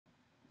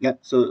Yeah,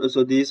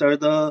 so these are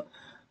the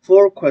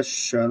four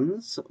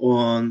questions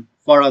on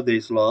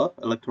Faraday's law,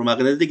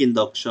 electromagnetic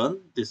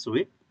induction this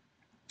week.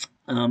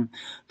 Um,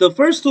 the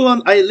first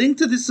one I linked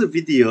to this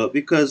video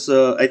because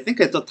I think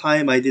at the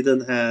time I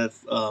didn't have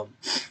a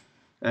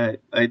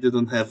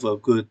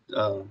good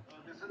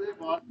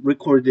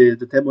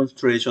recorded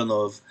demonstration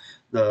of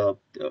the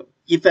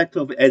effect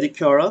of eddy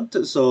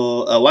current.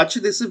 So watch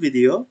this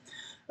video.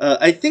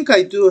 I think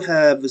I do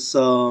have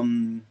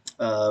some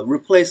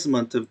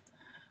replacement of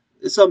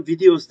some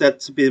videos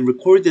that's been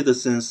recorded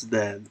since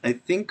then. I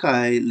think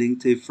I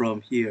linked it from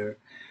here.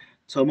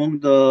 So among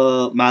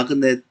the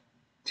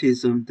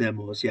magnetism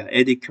demos, yeah,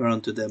 eddy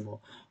current demo.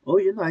 Oh,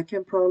 I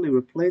can probably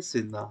replace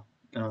it now.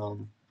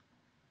 Um,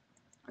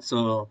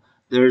 so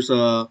there's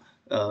a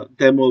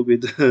demo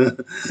with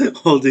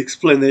all the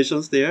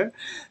explanations there,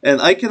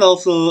 and I can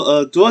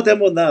also do a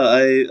demo now.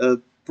 I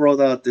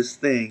brought out this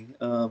thing.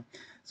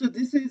 So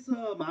this is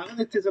a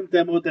magnetism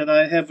demo that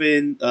I have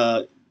in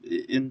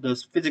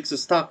the physics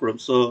stockroom.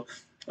 So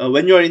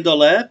when you're in the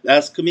lab,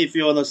 ask me if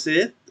you want to see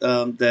it.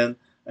 Then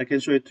I can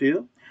show it to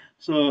you.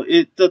 So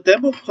the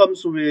demo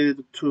comes with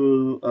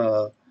two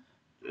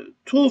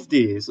of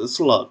these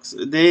slugs.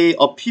 They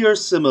appear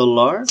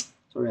similar.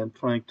 Sorry, I'm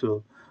trying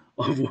to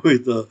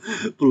avoid the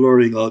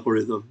blurring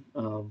algorithm.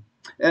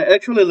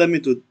 Actually, let me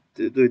do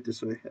it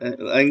this way.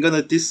 I'm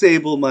gonna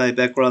disable my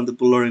background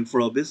blurring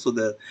for a bit so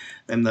that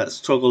I'm not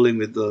struggling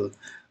with the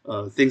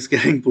things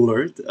getting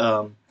blurred.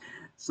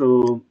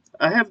 So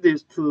I have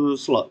these two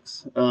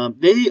slugs.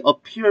 They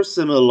appear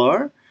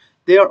similar.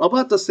 They are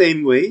about the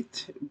same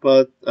weight,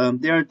 but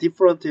they are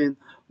different in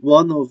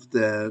one of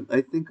them.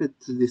 I think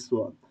it's this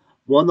one.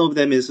 One of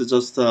them is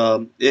just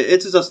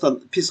it's just a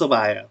piece of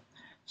iron.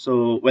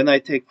 So when I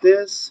take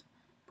this,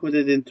 put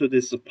it into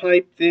this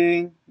pipe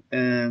thing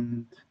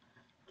and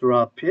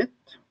drop it,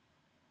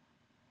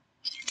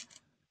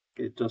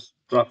 it just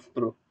drops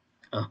through.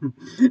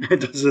 It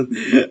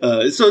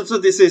doesn't. So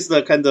this is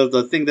the kind of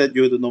the thing that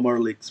you would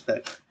normally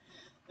expect.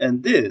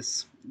 And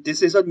this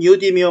is a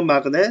neodymium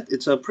magnet.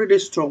 It's a pretty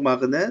strong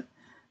magnet,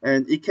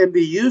 and it can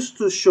be used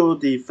to show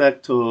the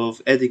effect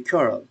of eddy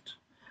current.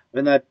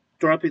 When I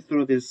drop it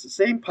through this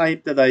same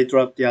pipe that I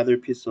dropped the other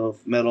piece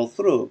of metal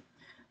through,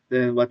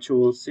 then what you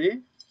will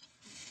see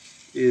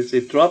is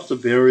it drops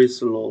very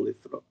slowly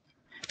through.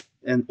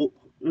 And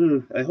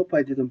I hope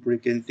I didn't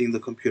break anything in the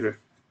computer.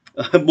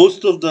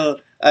 Most of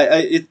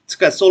it's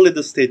got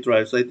solid state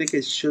drive, so I think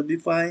it should be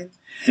fine.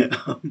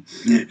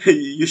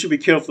 You should be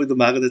careful with the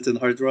magnets and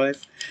hard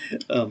drive.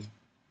 Um,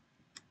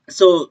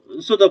 so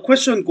the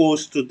question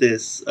goes to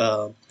this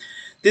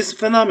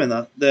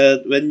phenomena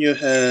that when you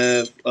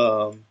have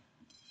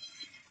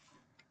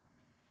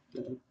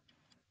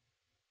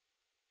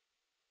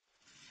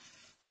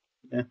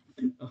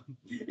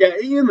yeah,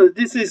 yeah,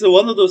 this is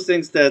one of those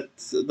things that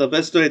the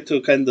best way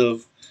to kind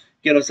of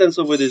get a sense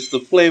of it is to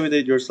play with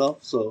it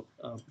yourself. So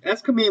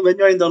ask me when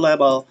you're in the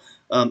lab.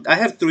 I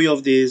have three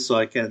of these, so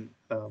I can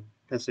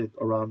pass it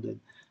around and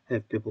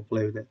have people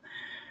play with it.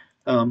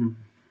 Um,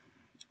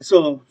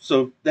 so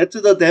that's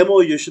the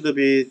demo you should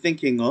be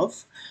thinking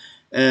of.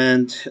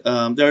 And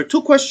there are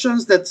two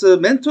questions that's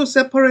meant to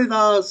separate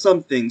out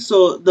something.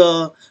 So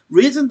the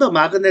reason the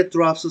magnet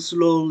drops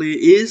slowly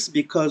is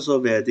because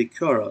of eddy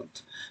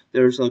current.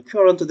 There's a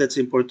current that's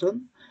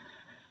important,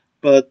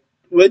 but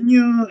when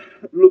you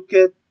look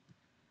at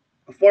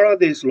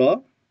Faraday's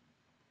law,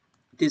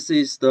 this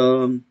is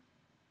the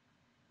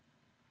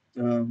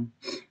um,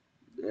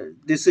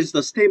 this is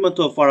the statement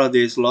of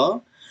Faraday's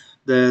law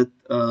that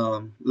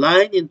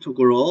line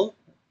integral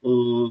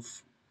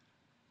of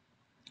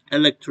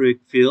electric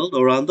field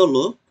around the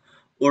loop,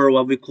 or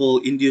what we call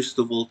induced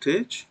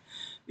voltage,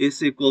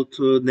 is equal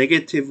to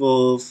negative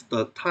of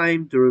the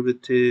time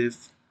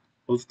derivative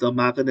of the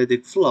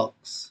magnetic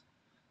flux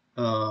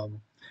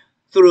um,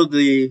 through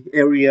the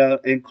area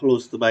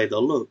enclosed by the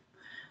loop.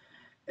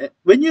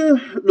 When you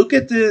look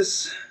at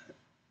this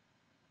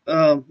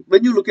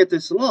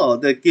law,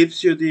 that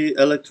gives you the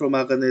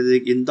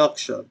electromagnetic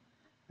induction,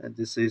 and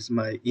this is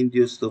my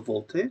induced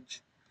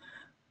voltage.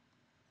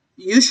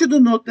 You should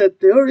note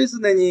that there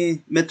isn't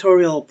any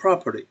material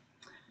property.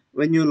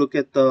 When you look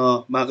at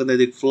the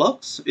magnetic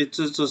flux, it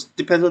just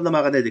depends on the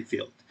magnetic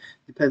field.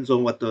 Depends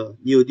on what the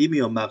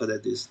neodymium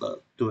magnet is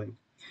doing.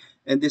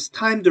 And this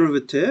time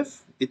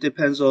derivative, it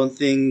depends on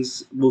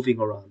things moving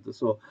around.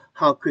 So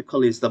how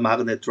quickly is the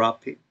magnet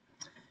dropping?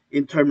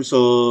 In terms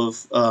of,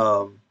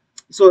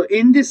 so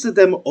in this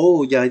demo,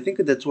 oh yeah, I think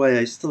that's why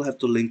I still have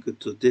to link it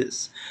to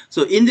this.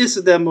 So in this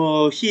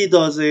demo, he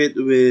does it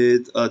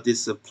with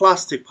this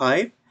plastic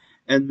pipe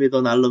and with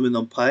an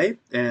aluminum pipe,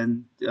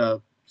 and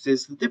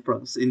there's a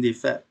difference in the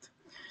effect.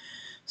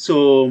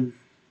 So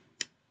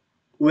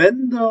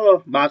when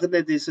the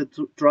magnet is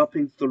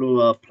dropping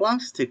through a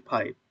plastic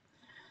pipe,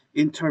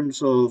 in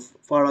terms of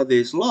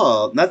Faraday's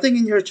law, nothing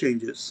in here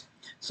changes.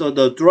 So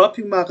the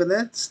dropping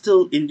magnet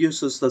still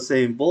induces the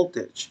same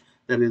voltage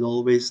that it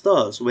always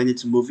does when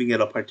it's moving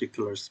at a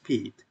particular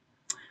speed.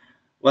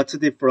 What's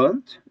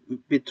different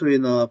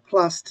between a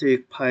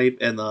plastic pipe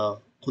and a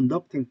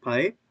conducting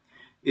pipe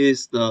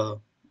is the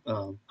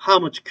how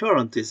much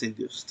current is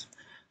induced.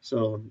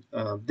 So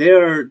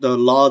there, the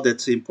law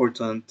that's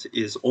important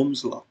is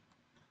Ohm's law.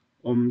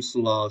 Ohm's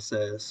law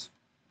says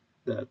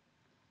that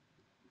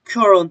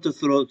current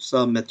through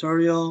some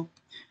material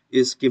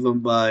is given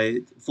by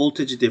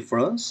voltage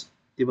difference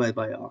divided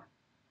by R.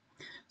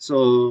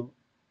 So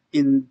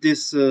in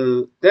this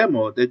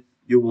demo that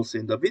you will see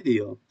in the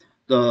video,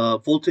 the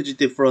voltage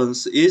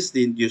difference is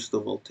the induced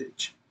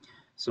voltage.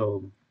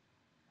 So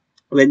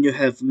when you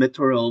have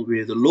material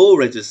with low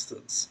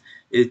resistance,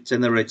 it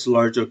generates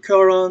larger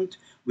current,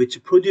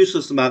 which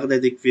produces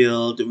magnetic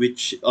field,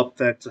 which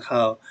affects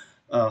how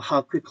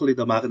quickly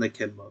the magnet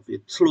can move.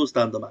 It slows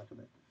down the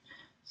magnet.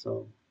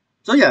 So,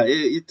 so yeah,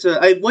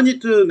 I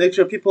wanted to make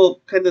sure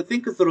people kind of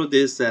think through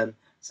this and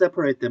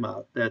separate them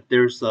out. That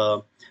there's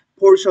a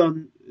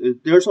portion,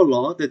 there's a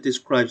law that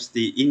describes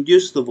the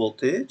induced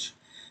voltage,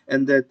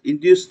 and that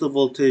induced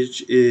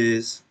voltage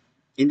is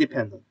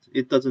independent.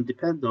 It doesn't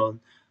depend on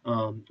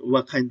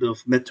what kind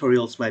of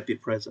materials might be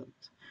present.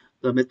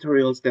 The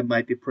materials that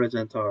might be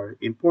present are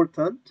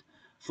important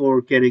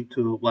for getting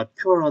to what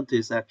current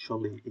is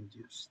actually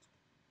induced.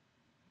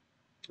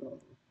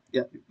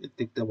 Yeah, I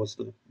think that was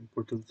the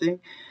important thing.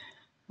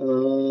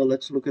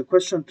 Let's look at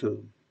question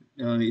two.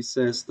 It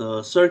says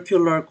the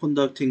circular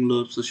conducting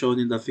loops shown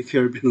in the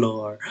figure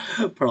below are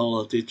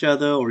parallel to each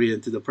other,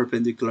 oriented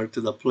perpendicular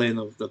to the plane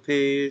of the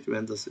page.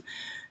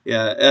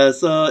 Yeah,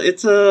 so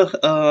it's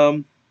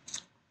a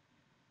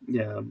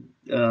yeah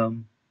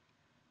um,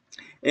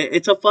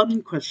 it's a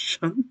fun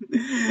question,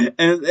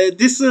 and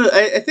this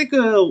I think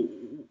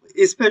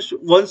especially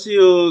once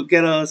you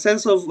get a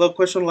sense of a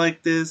question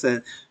like this,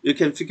 and you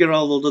can figure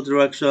out all the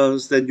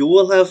directions, then you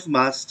will have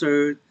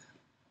mastered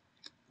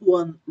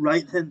one,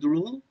 right hand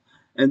rule,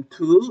 and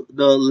two,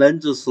 the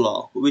Lenz's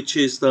law, which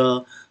is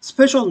the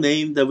special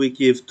name that we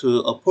give to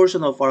a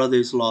portion of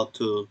Faraday's law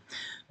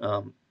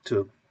um,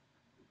 to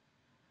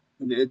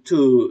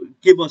to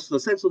give us the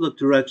sense of the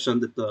direction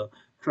that the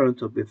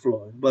current will be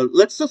flowing. But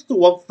let's just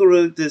walk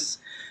through this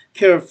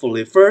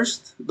carefully.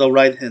 First, the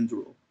right hand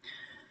rule.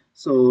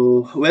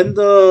 So when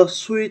the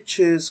switch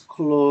is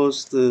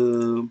closed,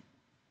 so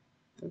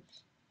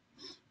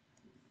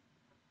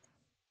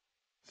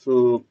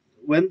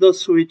when the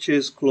switch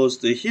is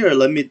closed here,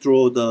 let me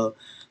draw the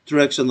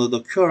direction of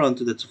the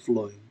current that's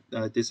flowing.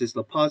 This is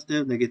the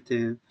positive,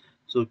 negative.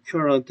 So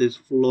current is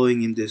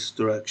flowing in this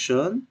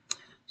direction.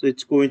 So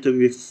it's going to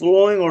be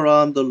flowing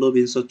around the loop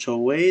in such a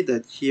way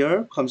that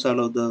here comes out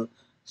of the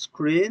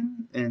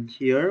screen and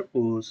here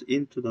goes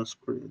into the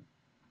screen.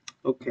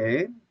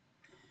 Okay.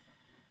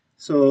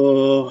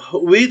 So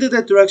with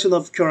the direction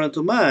of current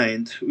in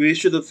mind, we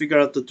should figure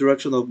out the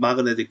direction of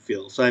magnetic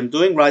field. So I'm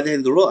doing right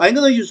hand rule. I'm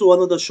gonna use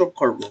one of the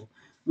shortcut rule,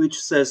 which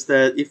says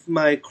that if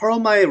I curl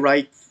my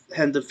right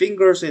hand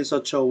fingers in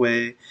such a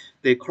way,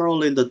 they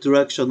curl in the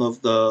direction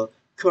of the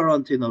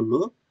current in a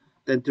loop,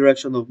 then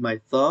direction of my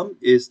thumb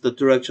is the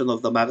direction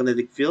of the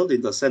magnetic field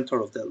in the center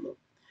of that loop.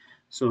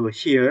 So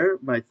here,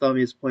 my thumb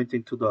is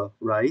pointing to the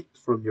right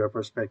from your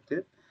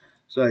perspective.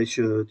 So I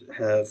should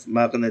have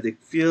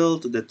magnetic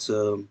field that's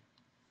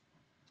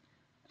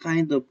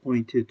kind of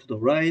pointed to the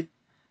right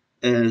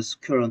as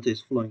current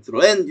is flowing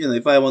through. And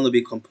if I want to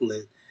be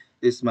complete,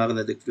 this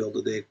magnetic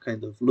field they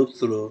kind of loop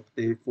through,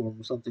 they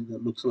form something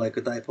that looks like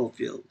a dipole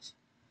field.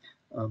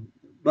 Um,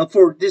 but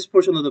for this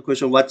portion of the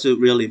question, what's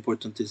really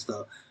important is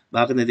the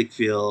magnetic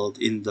field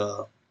in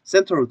the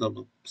center of the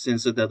loop,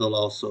 since that will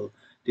also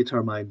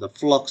determine the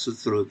flux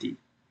through D.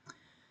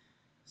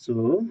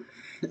 So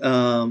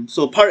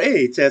part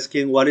A, it's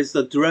asking what is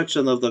the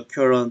direction of the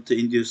current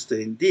induced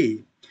in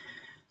D.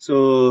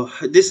 So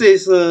this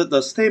is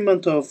the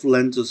statement of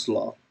Lenz's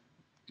law,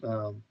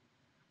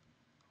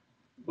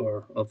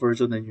 or a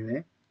version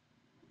anyway.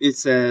 It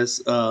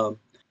says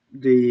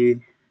the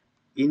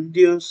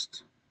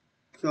induced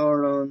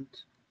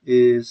current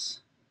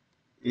is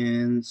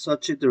in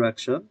such a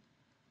direction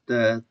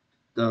that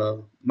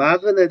the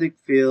magnetic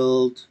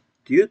field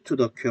due to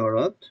the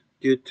current,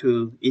 due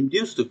to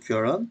induced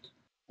current,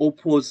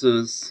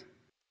 opposes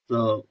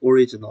the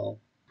original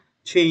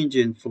change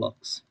in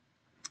flux.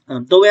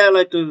 The way I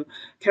like to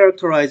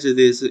characterize it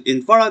is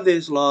in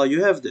Faraday's law,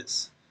 you have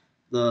this.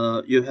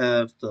 You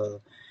have the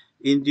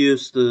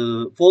induced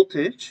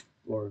voltage,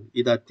 or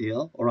E dot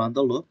dl, around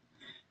the loop,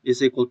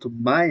 is equal to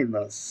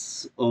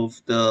minus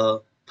of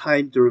the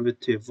time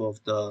derivative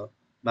of the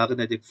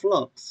magnetic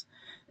flux.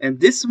 And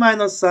this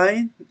minus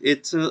sign,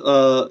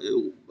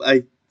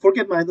 I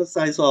forget minus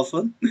signs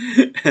often,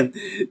 and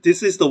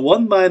this is the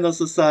one minus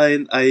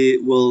sign I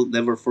will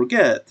never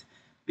forget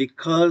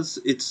because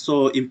it's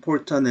so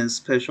important and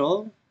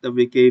special that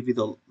we gave it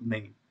a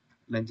name,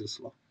 Lenz's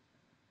law.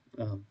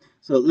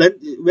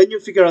 When you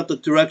figure out the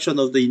direction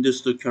of the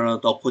induced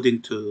current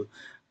according to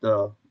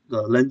the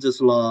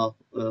Lenz's law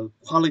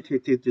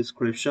qualitative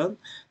description,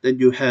 then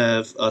you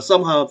have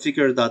somehow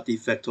figured out the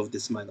effect of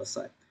this minus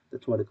sign.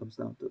 That's what it comes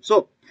down to.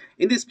 So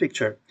in this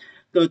picture,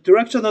 the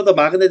direction of the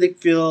magnetic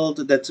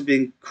field that's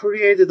being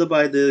created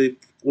by the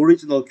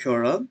original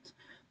current,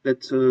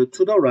 that's to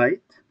the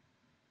right,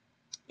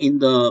 in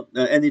the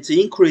and it's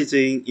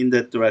increasing in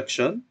that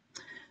direction.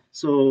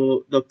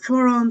 So the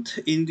current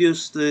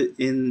induced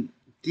in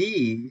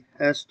D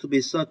has to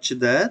be such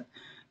that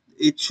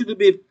it should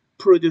be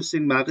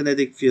producing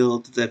magnetic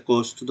field that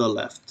goes to the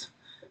left.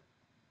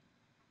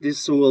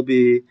 This will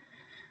be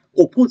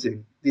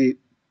opposing the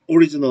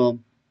original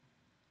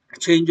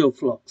change of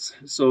flux.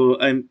 So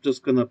I'm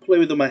just gonna play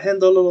with my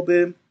hand a little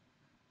bit.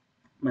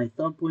 My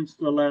thumb points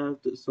to the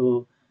left.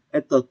 So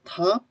at the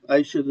top,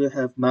 I should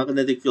have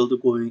magnetic field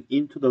going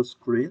into the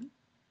screen,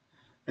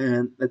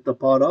 and at the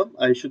bottom,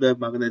 I should have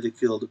magnetic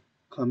field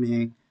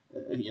coming,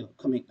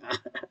 coming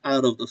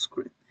out of the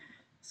screen.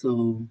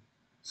 So,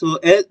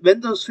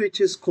 when the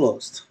switch is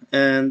closed,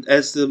 and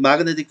as the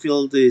magnetic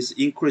field is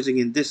increasing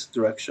in this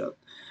direction,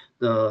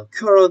 the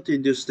current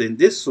induced in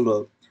this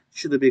loop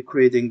should be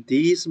creating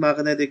these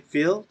magnetic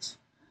fields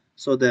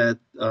so that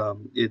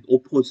it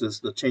opposes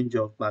the change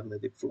of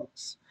magnetic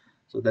flux.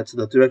 So that's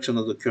the direction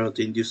of the current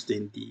induced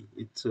in D.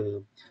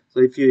 So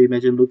if you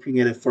imagine looking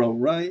at it from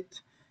right,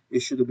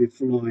 it should be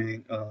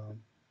flowing.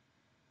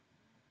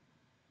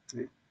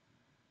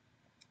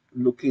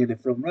 Looking at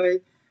it from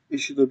right, it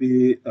should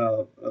be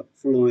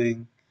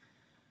flowing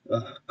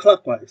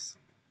clockwise.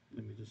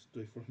 Let me just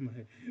do it from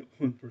my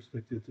own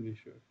perspective to be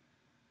sure.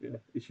 Yeah,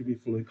 it should be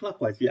flowing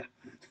clockwise. Yeah.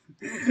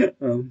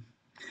 um,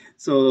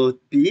 so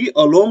B,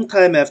 a long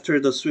time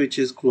after the switch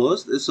is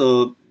closed.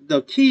 So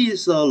the key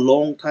is a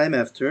long time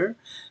after.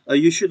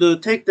 You should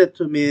take that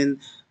to mean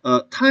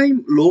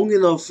time long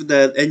enough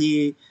that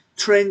any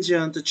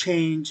transient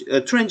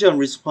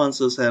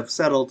responses have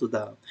settled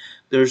down.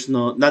 There's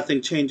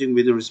nothing changing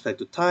with respect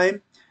to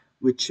time,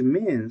 which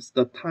means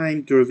the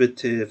time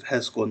derivative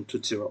has gone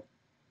to zero.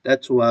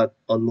 That's what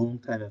a long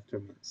time after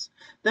means.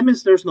 That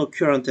means there's no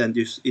current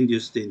induced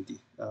in D.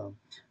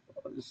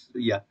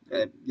 Yeah.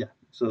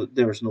 So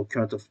there's no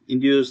current of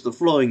induced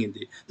flowing in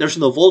D. There's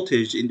no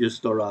voltage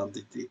induced around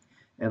D.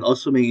 And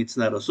assuming it's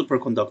not a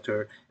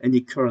superconductor,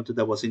 any current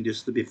that was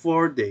induced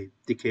before, they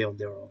decay on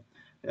their own.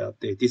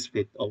 They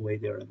dissipate away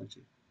their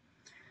energy.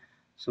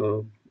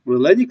 So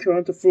will any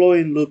current flow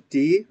in loop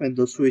D when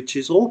the switch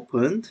is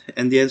opened?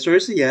 And the answer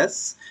is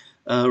yes.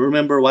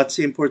 Remember, what's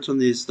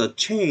important is the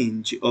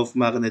change of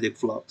magnetic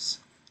flux.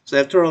 So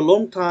after a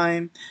long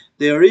time,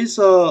 there is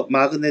a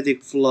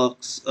magnetic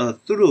flux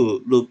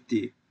through loop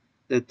D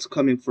that's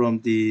coming from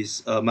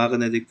this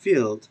magnetic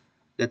field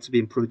that's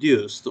been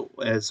produced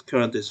as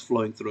current is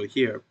flowing through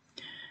here.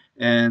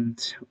 And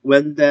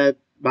when that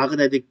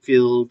magnetic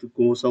field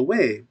goes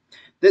away,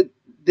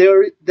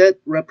 that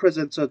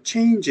represents a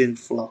change in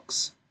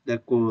flux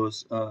that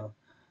goes.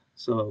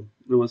 So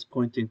it was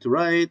pointing to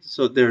right.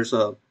 So there's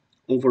a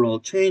overall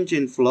change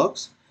in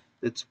flux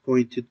that's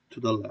pointed to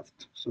the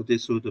left. So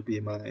this would be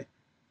my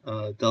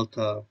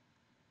delta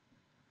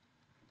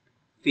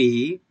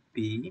phi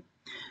b,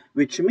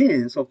 which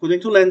means according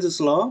to Lenz's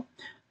law,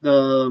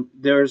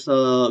 there's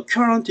a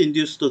current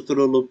induced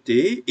through loop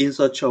D in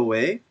such a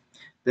way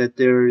that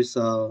there is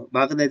a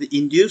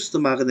induced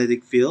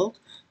magnetic field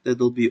that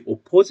will be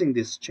opposing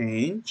this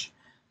change.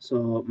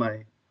 So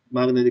my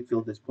magnetic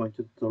field is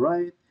pointed to the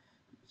right.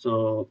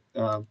 So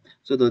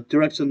the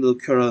direction of the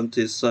current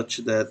is such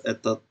that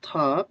at the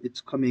top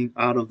it's coming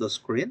out of the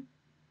screen,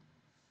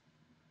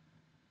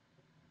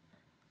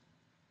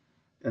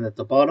 and at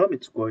the bottom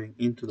it's going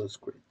into the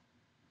screen.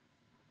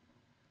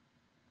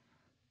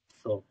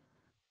 So,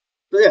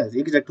 so yeah, the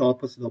exact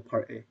opposite of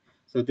part A.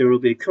 So there will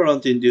be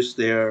current induced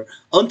there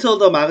until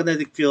the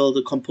magnetic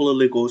field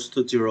completely goes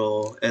to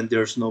zero and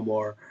there's no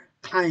more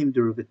time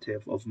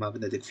derivative of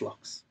magnetic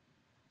flux.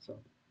 So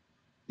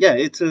yeah,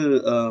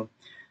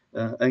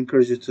 I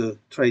encourage you to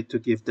try to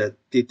give that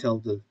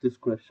detailed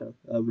description,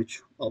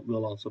 which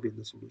will also be in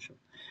the solution.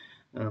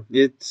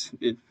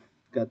 It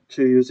got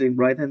to using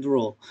right hand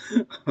rule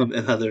and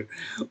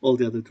all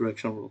the other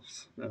direction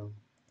rules.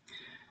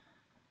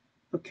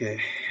 Okay,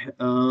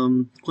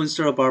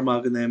 consider a bar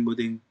magnet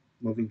moving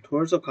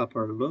towards a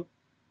copper loop.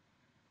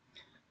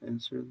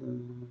 Answer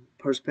the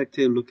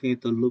perspective looking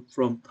at the loop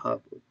from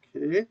top.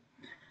 Okay.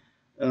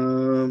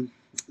 Um,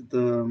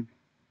 the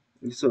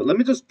so let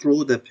me just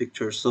draw that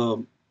picture.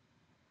 So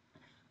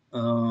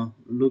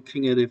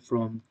looking at it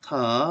from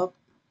top,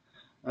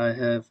 I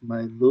have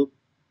my loop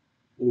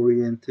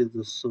oriented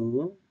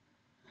so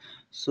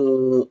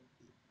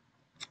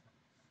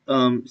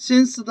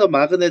since the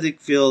magnetic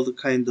field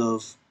kind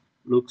of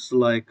looks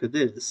like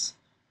this,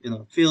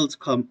 fields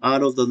come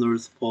out of the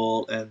North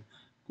Pole and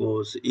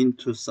goes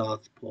into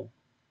South Pole.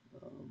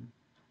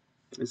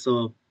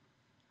 So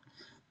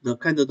the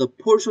kind of the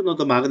portion of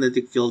the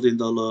magnetic field in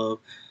the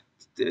loop,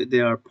 they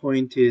are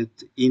pointed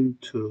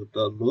into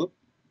the loop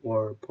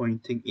or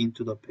pointing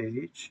into the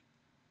page.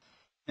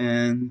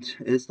 And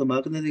as the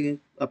magnetic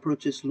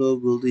approaches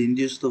loop, will the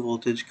induced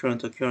voltage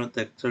current or current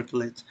that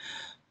circulates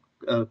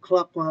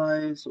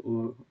clockwise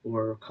or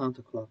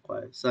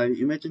counterclockwise. So I'm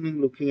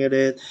imagining looking at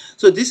it.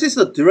 So this is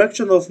the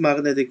direction of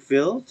magnetic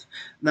field.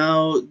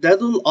 Now that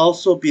will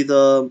also be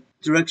the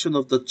direction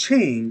of the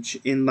change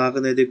in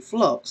magnetic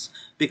flux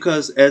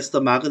because as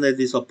the magnet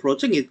is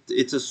approaching it,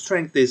 its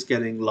strength is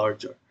getting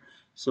larger.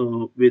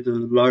 So with a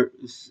large,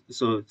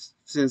 so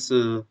since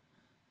the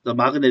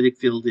magnetic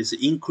field is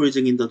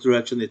increasing in the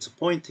direction it's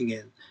pointing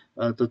in,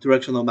 the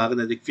direction of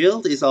magnetic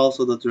field is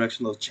also the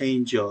direction of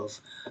change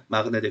of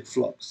magnetic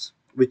flux,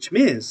 which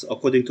means,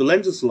 according to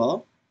Lenz's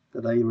law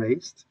that I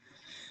erased,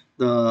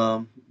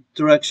 the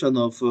direction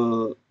of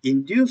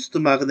induced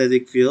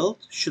magnetic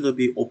field should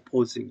be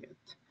opposing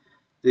it.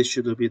 This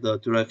should be the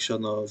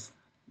direction of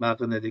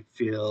magnetic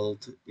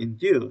field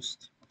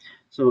induced.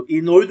 So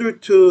in order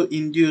to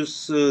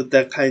induce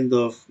that kind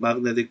of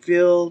magnetic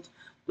field,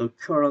 the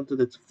current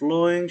that's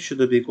flowing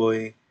should be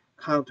going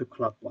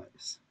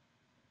counterclockwise.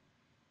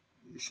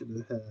 You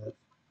should have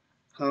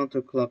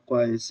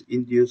counterclockwise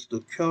induced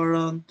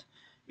current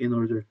in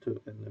order to,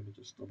 and let me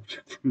just double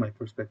check from my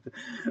perspective,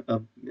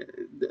 um,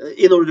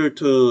 in order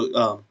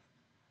to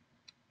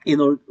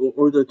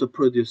order to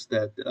produce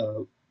that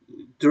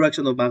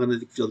direction of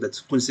magnetic field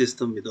that's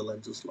consistent with the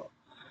Lenz's law.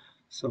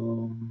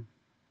 So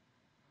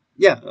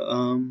yeah,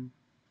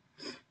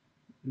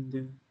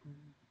 the-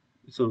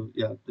 so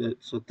yeah,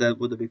 so that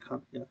would be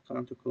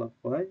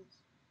counterclockwise.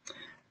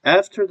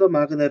 After the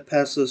magnet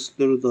passes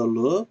through the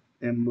loop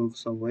and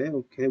moves away,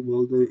 okay,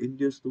 will the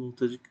induced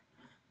voltage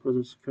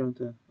produce current?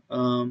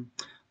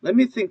 Let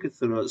me think it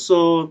through.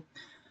 So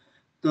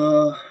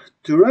the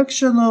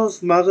direction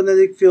of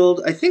magnetic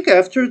field, I think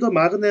after the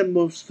magnet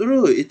moves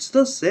through, it's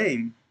the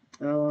same.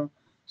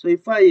 So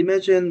if I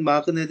imagine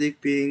magnetic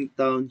being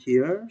down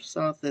here,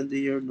 south end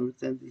here,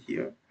 north end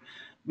here,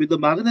 with the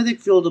magnetic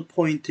field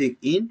pointing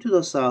into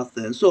the south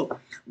end. So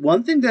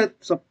one thing that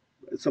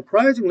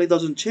surprisingly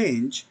doesn't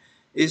change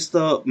is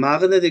the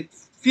magnetic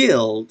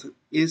field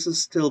is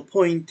still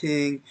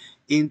pointing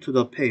into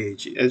the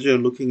page as you're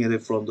looking at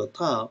it from the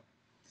top.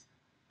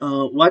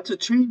 What's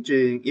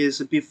changing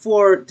is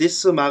before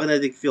this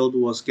magnetic field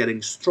was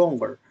getting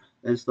stronger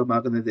as the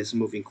magnet is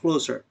moving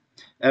closer.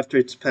 After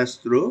it's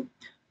passed through,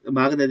 the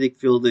magnetic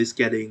field is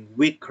getting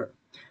weaker.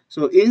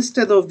 So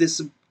instead of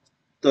this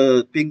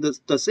being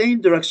the same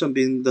direction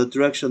being the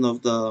direction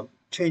of the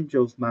change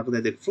of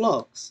magnetic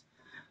flux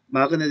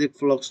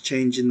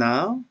change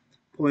now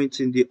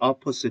points in the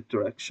opposite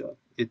direction.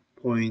 It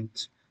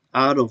points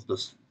out of the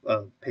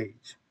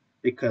page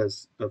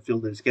because the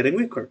field is getting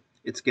weaker.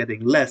 It's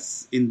getting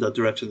less in the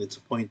direction it's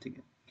pointing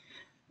in,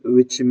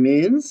 which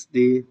means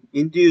the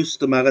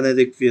induced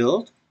magnetic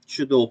field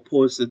should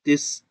oppose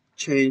this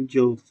change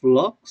of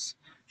flux,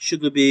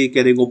 should be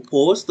getting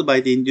opposed by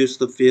the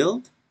induced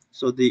field.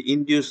 So the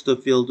induced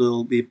field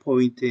will be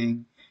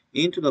pointing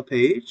into the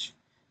page,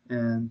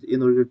 and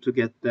in order to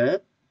get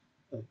that,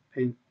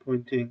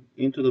 pointing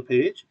into the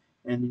page,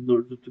 and in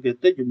order to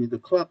get that, you need a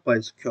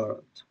clockwise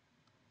current.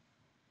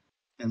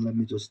 And let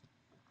me just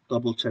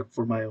double check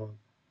for my own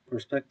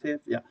perspective.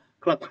 Yeah,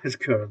 clockwise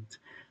current.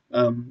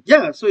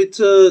 Yeah, so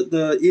it's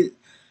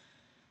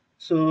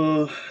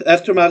so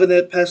after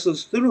magnet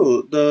passes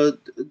through, the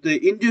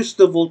induced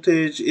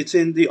voltage, it's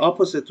in the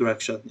opposite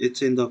direction.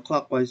 It's in the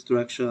clockwise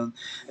direction,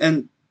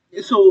 and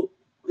so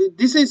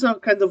this is a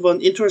kind of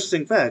an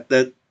interesting fact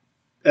that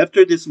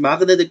after this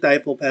magnetic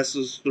dipole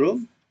passes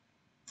through,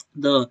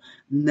 the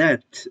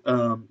net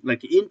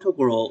like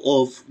integral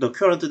of the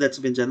current that's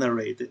been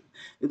generated,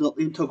 it'll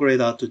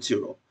integrate out to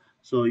zero.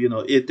 So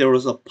if there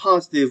was a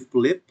positive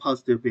blip,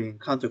 positive being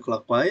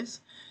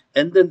counterclockwise,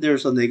 and then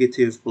there's a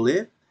negative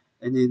blip,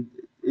 and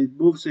it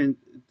moves in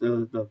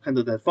the kind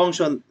of that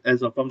function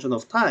as a function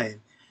of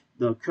time.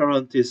 The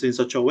current is in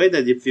such a way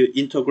that if you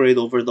integrate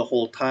over the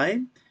whole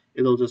time,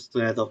 it'll just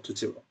add up to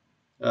zero.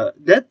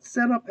 That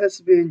setup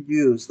has been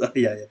used.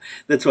 Yeah,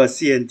 that's what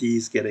CND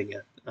is getting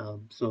at.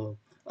 So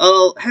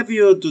I'll have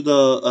you do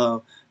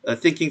the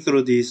thinking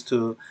through these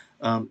two.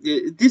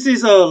 This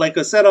is like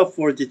a setup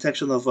for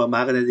detection of a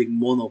magnetic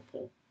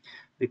monopole,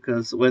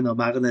 because when a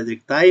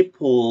magnetic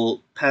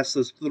dipole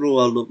passes through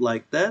a loop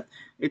like that,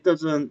 it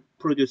doesn't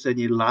produce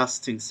any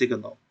lasting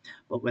signal.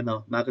 But when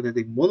a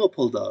magnetic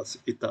monopole does,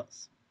 it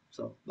does.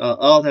 So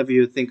I'll have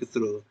you think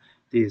through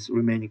these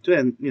remaining two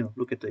and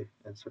look at the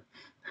answer.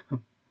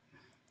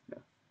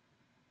 Yeah.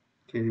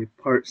 Okay,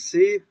 part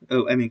C.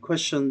 Oh, I mean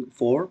question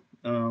 4.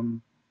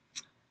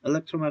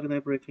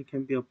 Electromagnetic braking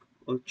can be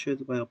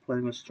achieved by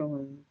applying a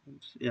strong,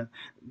 yeah,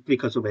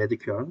 because of eddy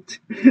current.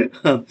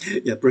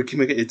 Yeah,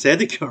 braking it's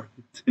eddy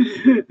current.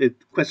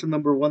 Question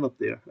number 1 up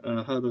there.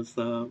 How does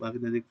the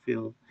magnetic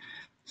field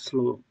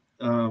slow?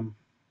 Yeah.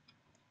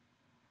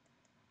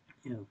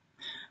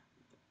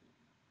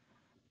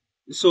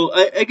 So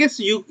I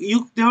guess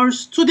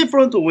there's two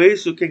different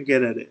ways you can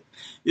get at it.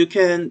 You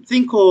can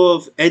think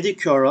of eddy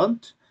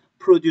current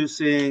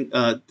producing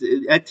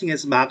acting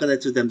as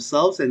magnets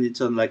themselves, and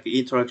it's like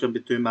interaction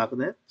between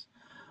magnets.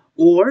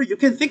 Or you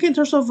can think in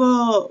terms of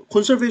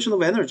conservation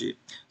of energy.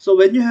 So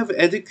when you have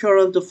eddy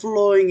current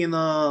flowing in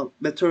a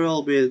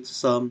material with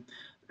some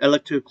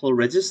electrical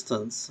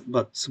resistance,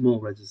 but small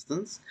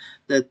resistance,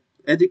 that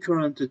eddy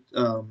current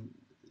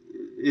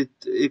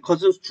it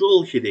causes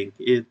joule heating.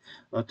 It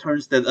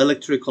turns that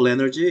electrical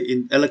energy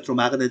in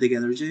electromagnetic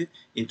energy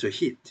into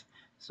heat.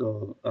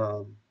 So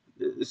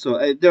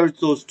There's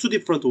those two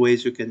different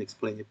ways you can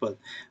explain it, but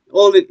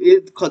all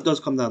it does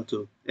come down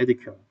to eddy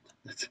current.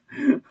 That's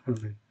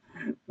really-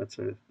 that's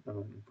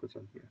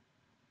important here.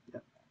 Yeah.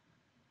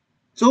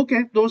 So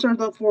okay, those are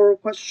the four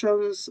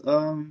questions.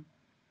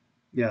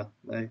 Yeah,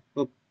 I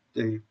hope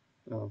they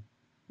uh,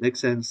 make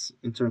sense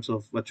in terms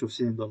of what you've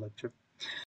seen in the lecture.